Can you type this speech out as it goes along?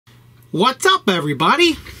What's up,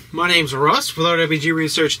 everybody? My name's Russ with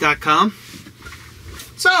RWGresearch.com.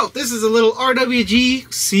 So, this is a little RWG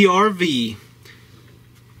CRV.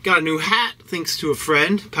 Got a new hat thanks to a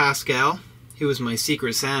friend, Pascal. He was my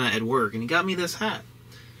Secret Santa at work, and he got me this hat.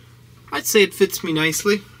 I'd say it fits me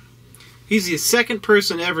nicely. He's the second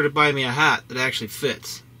person ever to buy me a hat that actually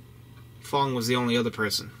fits. Fong was the only other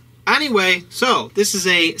person. Anyway, so, this is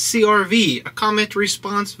a CRV, a comment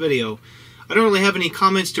response video. I don't really have any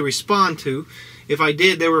comments to respond to. If I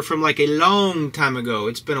did, they were from like a long time ago.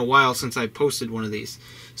 It's been a while since I posted one of these.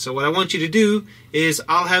 So what I want you to do is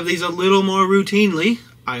I'll have these a little more routinely,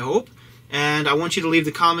 I hope. And I want you to leave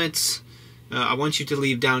the comments. I want you to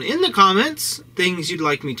leave down in the comments things you'd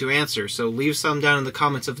like me to answer. So leave some down in the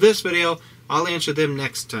comments of this video. I'll answer them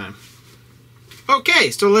next time.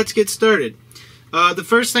 Okay, so let's get started. The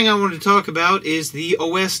first thing I want to talk about is the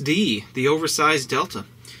OSD, the oversized Delta.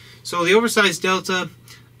 So the oversized Delta,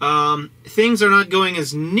 things are not going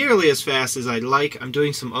as nearly as fast as I'd like. I'm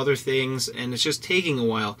doing some other things, and it's just taking a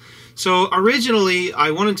while. So originally,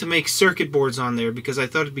 I wanted to make circuit boards on there because I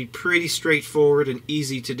thought it'd be pretty straightforward and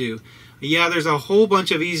easy to do. Yeah, there's a whole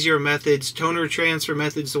bunch of easier methods. Toner transfer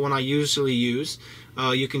method's the one I usually use.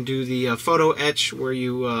 You can do the photo etch where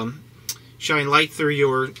you shine light through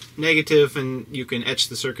your negative, and you can etch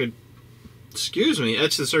the circuit.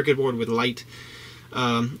 Etch the circuit board with light.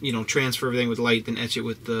 You know, transfer everything with light, then etch it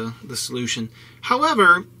with the solution.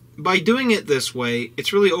 However, by doing it this way,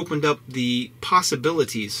 it's really opened up the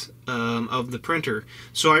possibilities of the printer.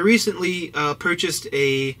 So I recently purchased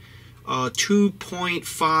a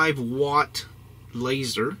 2.5 watt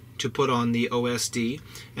laser to put on the OSD,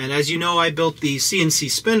 and as you know, I built the CNC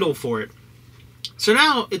spindle for it. So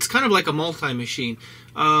now it's kind of like a multi-machine.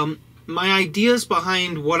 My ideas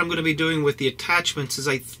behind what I'm going to be doing with the attachments is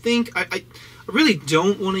I think I really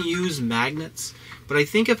don't want to use magnets, but I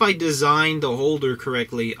think if I design the holder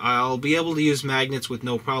correctly, I'll be able to use magnets with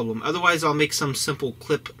no problem. Otherwise, I'll make some simple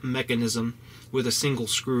clip mechanism with a single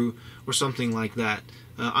screw or something like that.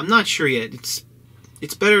 I'm not sure yet.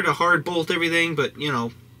 It's better to hard bolt everything, but you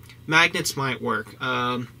know, magnets might work.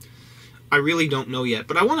 I really don't know yet,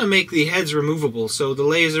 but I want to make the heads removable, so the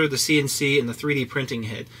laser, the CNC, and the 3D printing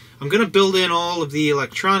head. I'm going to build in all of the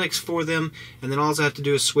electronics for them, and then all I have to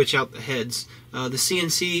do is switch out the heads. The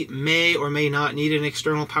CNC may or may not need an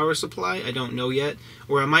external power supply, I don't know yet,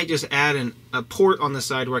 or I might just add a port on the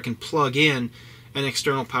side where I can plug in an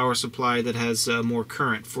external power supply that has more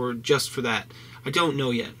current just for that. I don't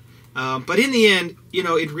know yet. But in the end, you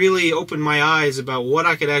know, it really opened my eyes about what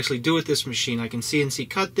I could actually do with this machine. I can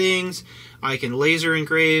CNC cut things, I can laser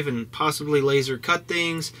engrave and possibly laser cut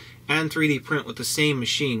things, and 3D print with the same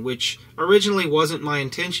machine, which originally wasn't my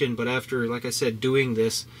intention, but after, like I said, doing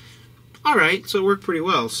this, alright, so it worked pretty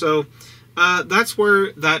well. So that's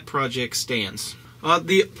where that project stands.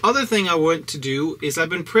 The other thing I want to do is I've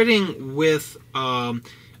been printing with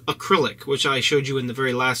acrylic, which I showed you in the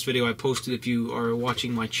very last video I posted if you are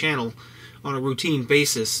watching my channel on a routine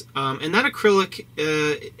basis. And that acrylic,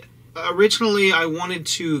 originally I wanted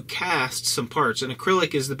to cast some parts, and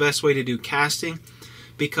acrylic is the best way to do casting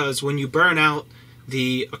because when you burn out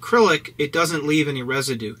the acrylic, it doesn't leave any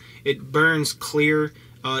residue. It burns clear,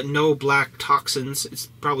 no black toxins. It's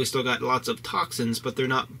probably still got lots of toxins, but they're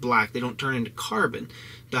not black. They don't turn into carbon.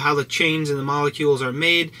 How the chains and the molecules are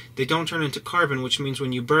made, they don't turn into carbon, which means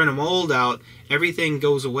when you burn a mold out, everything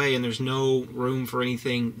goes away and there's no room for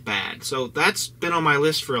anything bad. So that's been on my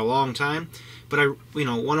list for a long time. But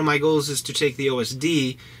one of my goals is to take the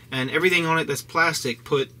OSD and everything on it that's plastic,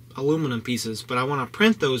 put aluminum pieces, but I want to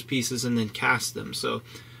print those pieces and then cast them. So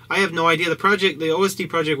I have no idea. The OSD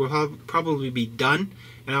project will probably be done,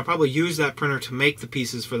 and I'll probably use that printer to make the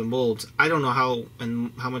pieces for the molds. I don't know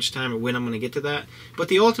how much time or when I'm going to get to that, but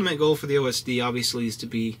the ultimate goal for the OSD obviously is to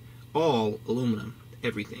be all aluminum,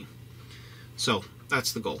 everything. So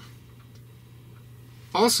that's the goal.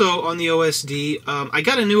 Also on the OSD, I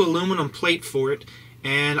got a new aluminum plate for it,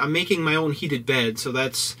 and I'm making my own heated bed, so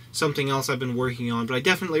that's something else I've been working on. But I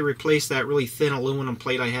definitely replaced that really thin aluminum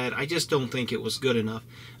plate I had. I just don't think it was good enough.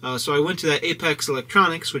 So I went to that Apex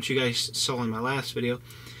Electronics, which you guys saw in my last video,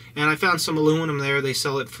 and I found some aluminum there. They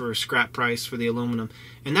sell it for scrap price for the aluminum.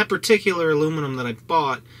 And that particular aluminum that I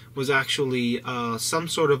bought was actually some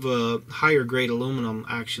sort of a higher grade aluminum,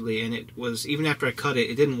 actually, and it was, even after I cut it,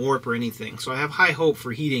 it didn't warp or anything. So I have high hope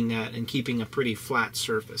for heating that and keeping a pretty flat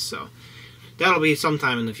surface. So that'll be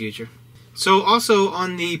sometime in the future. So also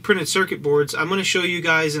on the printed circuit boards, I'm going to show you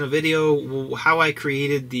guys in a video how I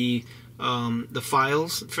created the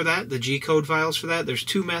files for that, the G-code files for that. There's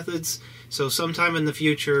two methods. So sometime in the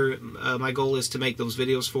future, my goal is to make those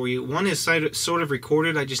videos for you. One is sort of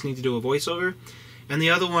recorded, I just need to do a voiceover. And the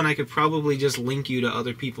other one, I could probably just link you to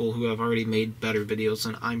other people who have already made better videos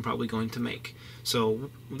than I'm probably going to make. So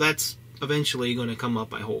that's eventually going to come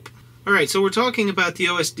up, I hope. Alright, so we're talking about the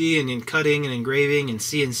OSD and cutting and engraving and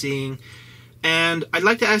CNCing. And I'd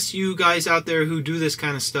like to ask you guys out there who do this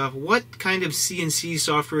kind of stuff, what kind of CNC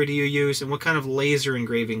software do you use and what kind of laser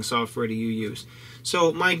engraving software do you use?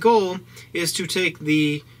 So my goal is to take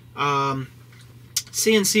the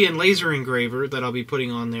CNC and laser engraver that I'll be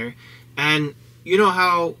putting on there, and you know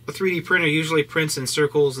how a 3D printer usually prints in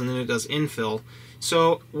circles and then it does infill.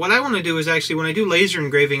 So what I want to do is actually, when I do laser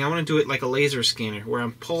engraving, I want to do it like a laser scanner, where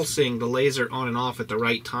I'm pulsing the laser on and off at the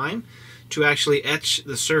right time to actually etch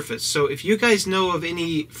the surface. So if you guys know of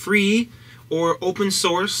any free or open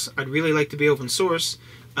source, I'd really like to be open source,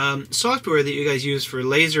 software that you guys use for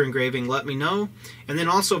laser engraving, let me know. And then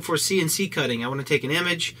also for CNC cutting, I want to take an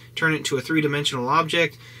image, turn it into a three-dimensional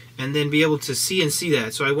object, and then be able to CNC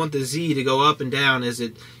that. So I want the Z to go up and down as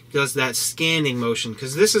it does that scanning motion,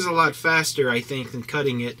 because this is a lot faster, I think, than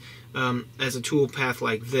cutting it as a tool path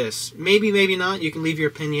like this. Maybe, maybe not. You can leave your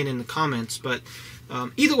opinion in the comments, but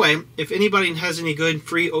either way, if anybody has any good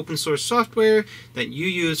free open source software that you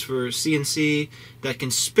use for CNC that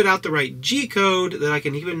can spit out the right G code that I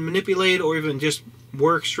can even manipulate or even just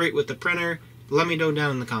work straight with the printer, let me know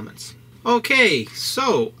down in the comments. Okay,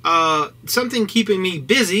 so something keeping me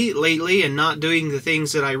busy lately and not doing the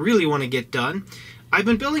things that I really want to get done. I've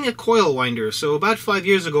been building a coil winder. So about 5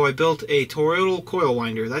 years ago I built a toroidal coil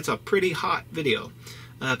winder. That's a pretty hot video.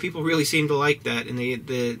 People really seem to like that, and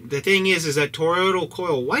the thing is that toroidal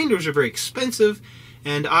coil winders are very expensive,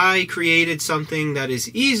 and I created something that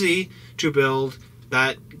is easy to build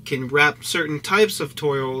that can wrap certain types of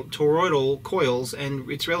toroidal coils, and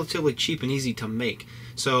it's relatively cheap and easy to make.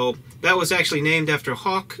 So that was actually named after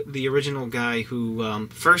Hawk, the original guy who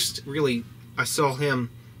first really, I saw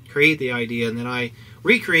him create the idea, and then I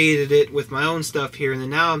recreated it with my own stuff here, and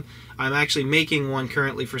then now I'm actually making one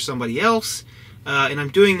currently for somebody else. And I'm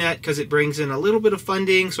doing that because it brings in a little bit of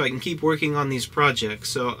funding so I can keep working on these projects.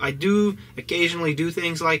 So I do occasionally do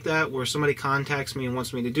things like that where somebody contacts me and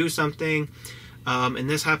wants me to do something. And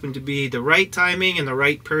this happened to be the right timing and the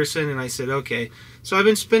right person, and I said, okay. So I've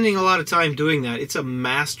been spending a lot of time doing that. It's a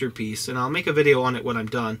masterpiece, and I'll make a video on it when I'm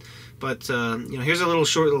done. But you know, here's a little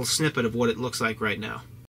short little snippet of what it looks like right now.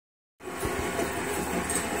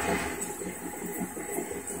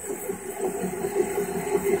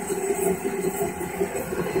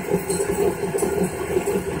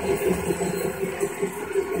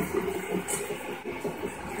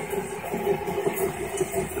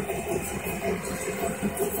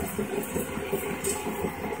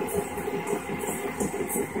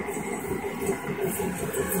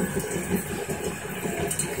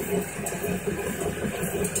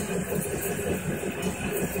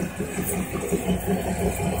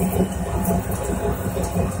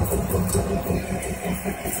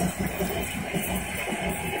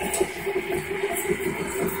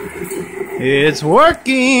 It's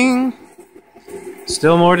working!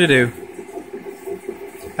 Still more to do.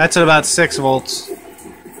 That's at about 6 volts.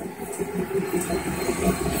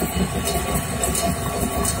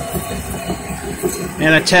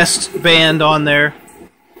 And a test band on there.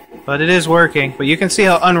 But it is working. But you can see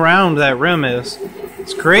how unround that rim is.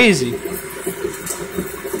 It's crazy.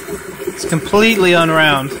 It's completely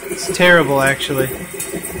unround. It's terrible, actually.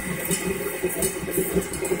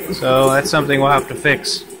 So that's something we'll have to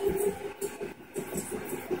fix.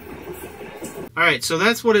 Alright, so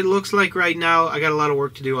that's what it looks like right now. I got a lot of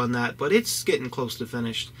work to do on that, but it's getting close to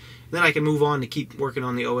finished. Then I can move on to keep working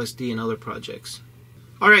on the OSD and other projects.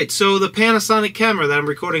 Alright, so the Panasonic camera that I'm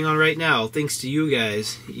recording on right now, thanks to you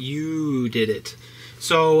guys, you did it.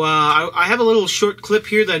 So I have a little short clip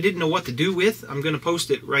here that I didn't know what to do with. I'm going to post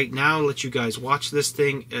it right now, let you guys watch this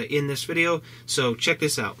thing in this video. So check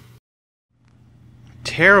this out.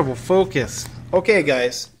 Terrible focus. Okay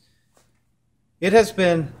guys, it has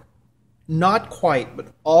been not quite, but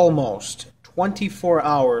almost 24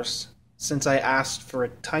 hours since I asked for a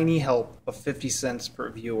tiny help of 50 cents per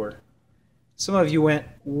viewer. Some of you went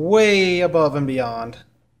way above and beyond,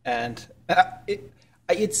 and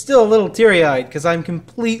it's still a little teary-eyed because I'm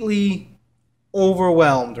completely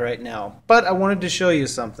overwhelmed right now. But I wanted to show you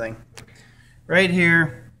something. Right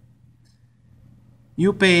here,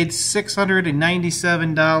 you paid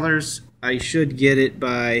 $697. I should get it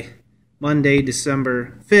by Monday,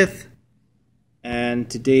 December 5th. And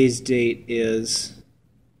today's date is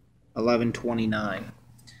 11/29.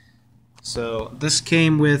 So this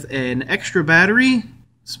came with an extra battery.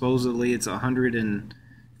 Supposedly it's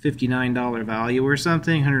 150 $59 value or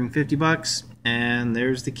something, 150 bucks, and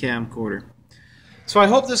there's the camcorder. So I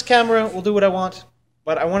hope this camera will do what I want,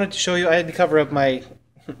 but I wanted to show you. I had to cover up my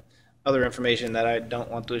other information that I don't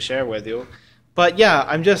want to share with you. But yeah,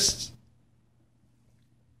 I'm just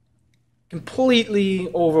completely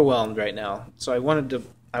overwhelmed right now. So I wanted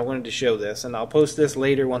to show this, and I'll post this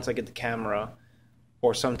later once I get the camera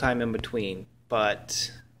or sometime in between.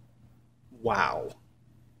 But wow.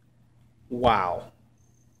 Wow.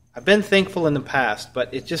 I've been thankful in the past,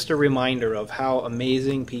 but it's just a reminder of how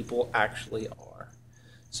amazing people actually are.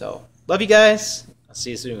 So, love you guys. I'll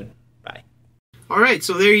see you soon. Bye. Alright,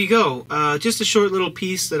 so there you go. Just a short little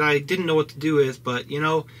piece that I didn't know what to do with, but you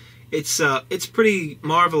know, it's pretty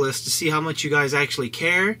marvelous to see how much you guys actually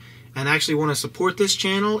care and actually want to support this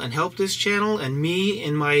channel and help this channel and me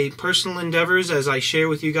in my personal endeavors as I share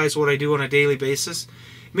with you guys what I do on a daily basis.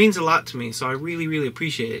 It means a lot to me, so I really, really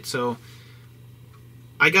appreciate it. So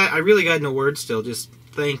I really got no words still. Just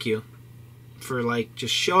thank you for like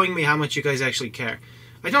just showing me how much you guys actually care.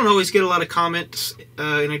 I don't always get a lot of comments,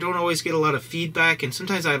 and I don't always get a lot of feedback, and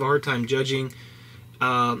sometimes I have a hard time judging,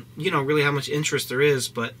 you know, really how much interest there is.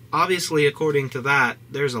 But obviously, according to that,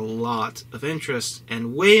 there's a lot of interest,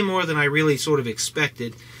 and way more than I really sort of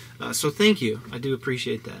expected. So thank you. I do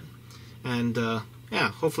appreciate that. And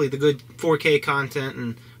yeah, hopefully the good 4K content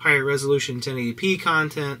and higher resolution 1080p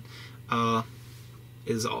content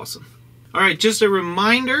is awesome. Alright, just a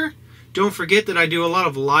reminder, don't forget that I do a lot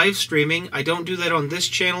of live streaming. I don't do that on this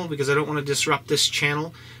channel because I don't want to disrupt this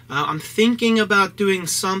channel. I'm thinking about doing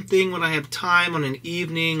something when I have time on an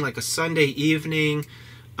evening, like a Sunday evening,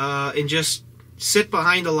 and just sit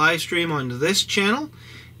behind a live stream on this channel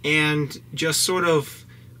and just sort of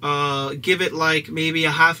give it like maybe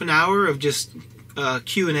a half an hour of just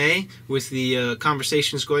Q&A with the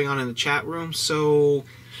conversations going on in the chat room. So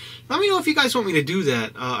let me know if you guys want me to do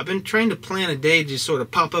that. I've been trying to plan a day to just sort of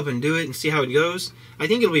pop up and do it and see how it goes. I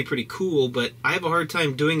think it'll be pretty cool, but I have a hard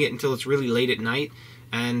time doing it until it's really late at night.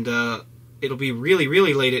 And it'll be really,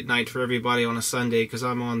 really late at night for everybody on a Sunday because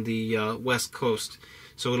I'm on the West Coast.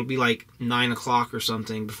 So it'll be like 9 o'clock or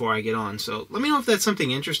something before I get on. So let me know if that's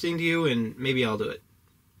something interesting to you, and maybe I'll do it.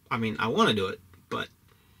 I mean, I want to do it, but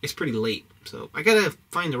it's pretty late. So I gotta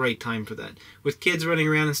find the right time for that. With kids running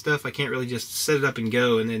around and stuff, I can't really just set it up and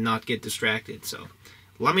go and then not get distracted. So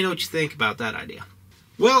let me know what you think about that idea.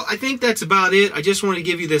 Well, I think that's about it. I just want to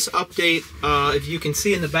give you this update. If you can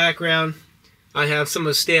see in the background, I have some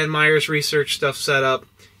of Stan Meyer's research stuff set up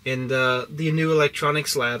in the new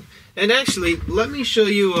electronics lab. And actually, let me show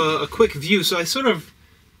you a quick view. So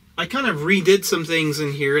I kind of redid some things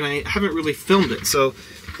in here, and I haven't really filmed it. So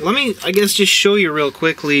let me, I guess, just show you real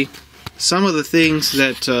quickly some of the things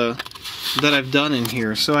that that I've done in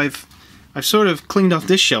here. So I've sort of cleaned off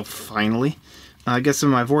this shelf finally. I got some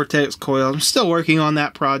of my vortex coil. I'm still working on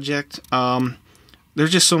that project.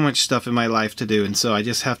 There's just so much stuff in my life to do, and so I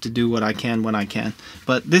just have to do what I can when I can.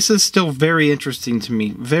 But this is still very interesting to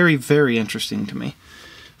me. Very, very interesting to me.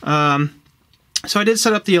 So I did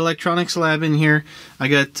set up the electronics lab in here. I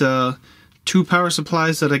got 2 power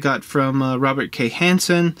supplies that I got from Robert K.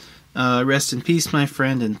 Hansen. Rest in peace, my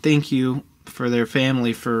friend, and thank you for their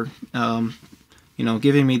family for, you know,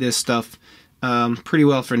 giving me this stuff pretty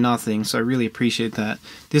well for nothing, so I really appreciate that.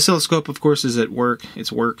 The oscilloscope, of course, is at work. It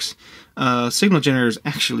works. Signal generator is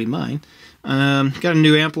actually mine. Got a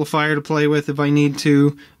new amplifier to play with if I need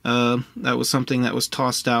to. That was something that was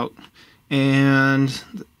tossed out. And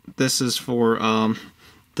this is for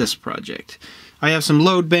this project. I have some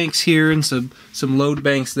load banks here and some load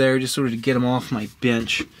banks there, just sort of to get them off my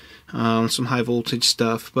bench. Some high voltage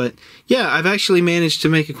stuff. But yeah, I've actually managed to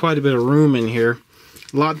make quite a bit of room in here.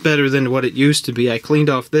 A lot better than what it used to be. I cleaned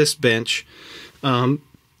off this bench. Kind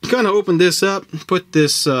of opened this up, put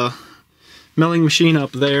this milling machine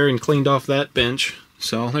up there, and cleaned off that bench.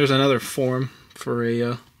 So there's another form for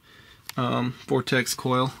a vortex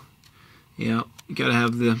coil. Yeah, you gotta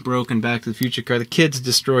have the broken Back to the Future car. The kids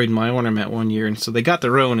destroyed my ornament one year, and so they got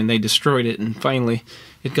their own and they destroyed it, and finally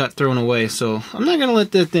it got thrown away. So I'm not gonna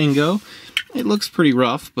let that thing go. It looks pretty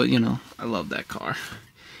rough, but you know, I love that car.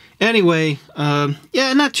 Anyway,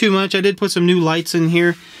 yeah, not too much. I did put some new lights in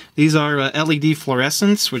here. These are LED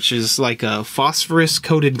fluorescents, which is like a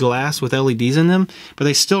phosphorus-coated glass with LEDs in them, but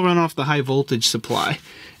they still run off the high voltage supply.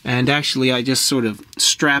 And actually, I just sort of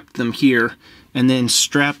strapped them here, and then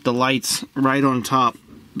strapped the lights right on top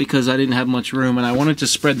because I didn't have much room, and I wanted to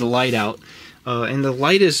spread the light out. And the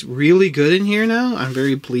light is really good in here now. I'm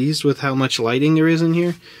very pleased with how much lighting there is in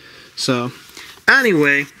here. So,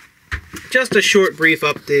 anyway, just a short, brief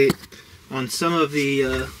update on some of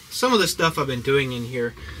the stuff I've been doing in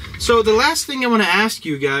here. So the last thing I want to ask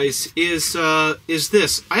you guys is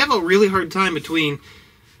this. I have a really hard time between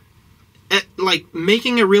like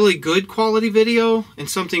making a really good quality video and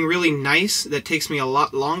something really nice that takes me a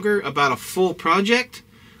lot longer about a full project,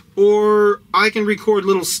 or I can record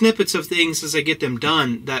little snippets of things as I get them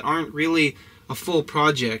done that aren't really a full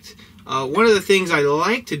project. One of the things I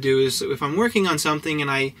like to do is if I'm working on something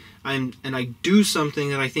and I do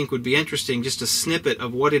something that I think would be interesting, just a snippet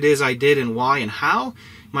of what it is I did and why and how.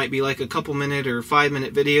 Might be like a couple minute or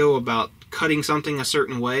 5-minute video about cutting something a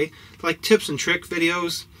certain way, like tips and trick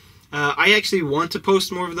videos. I actually want to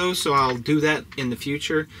post more of those, so I'll do that in the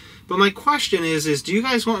future. But my question is do you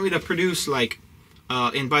guys want me to produce like,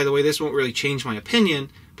 and by the way, this won't really change my opinion,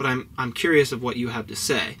 but I'm curious of what you have to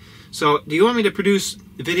say. So, do you want me to produce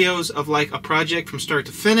videos of like a project from start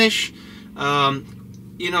to finish?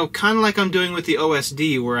 You know, kind of like I'm doing with the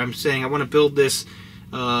OSD, where I'm saying I want to build this,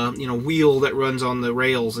 you know, wheel that runs on the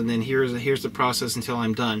rails, and then here's the process until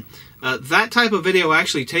I'm done. That type of video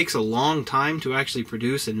actually takes a long time to actually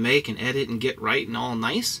produce and make and edit and get right and all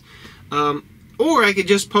nice. Or I could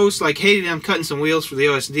just post like, hey, I'm cutting some wheels for the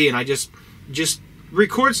OSD, and I just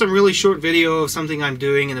record some really short video of something I'm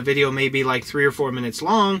doing, and the video may be like 3 or 4 minutes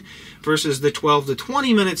long versus the 12 to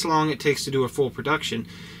 20 minutes long it takes to do a full production.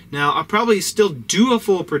 Now, I'll probably still do a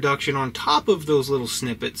full production on top of those little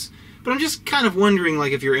snippets, but I'm just kind of wondering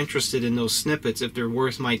like if you're interested in those snippets, if they're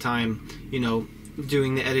worth my time, you know,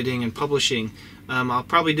 doing the editing and publishing. I'll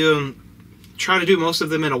probably try to do most of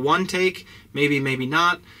them in a one take, maybe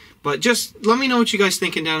not, but just let me know what you guys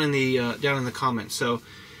thinking down in the comments. So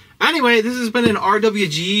anyway, this has been an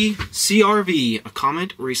RWG CRV, a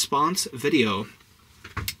comment response video,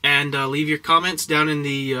 and leave your comments down in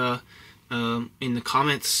the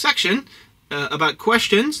comments section about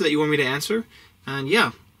questions that you want me to answer, and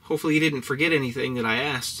yeah, hopefully you didn't forget anything that I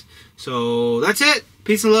asked. So that's it.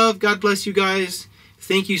 Peace and love. God bless you guys.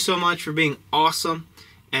 Thank you so much for being awesome.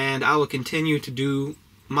 And I will continue to do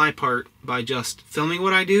my part by just filming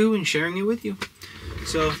what I do and sharing it with you.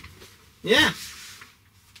 So, yeah.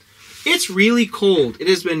 It's really cold. It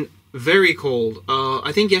has been very cold.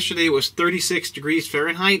 I think yesterday it was 36 degrees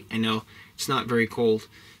Fahrenheit. I know, it's not very cold.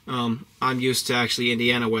 I'm used to actually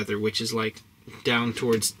Indiana weather, which is like down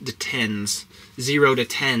towards the 10s. 0 to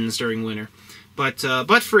 10s during winter. But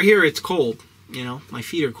for here, it's cold. You know, my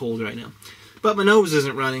feet are cold right now. But my nose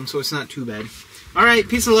isn't running, so it's not too bad. Alright,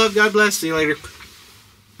 peace and love. God bless. See you later.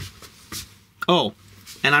 Oh,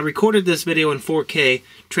 and I recorded this video in 4K,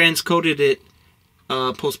 transcoded it,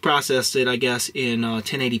 post-processed it, I guess, in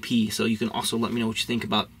 1080p. So you can also let me know what you think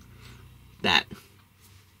about that.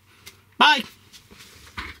 Bye!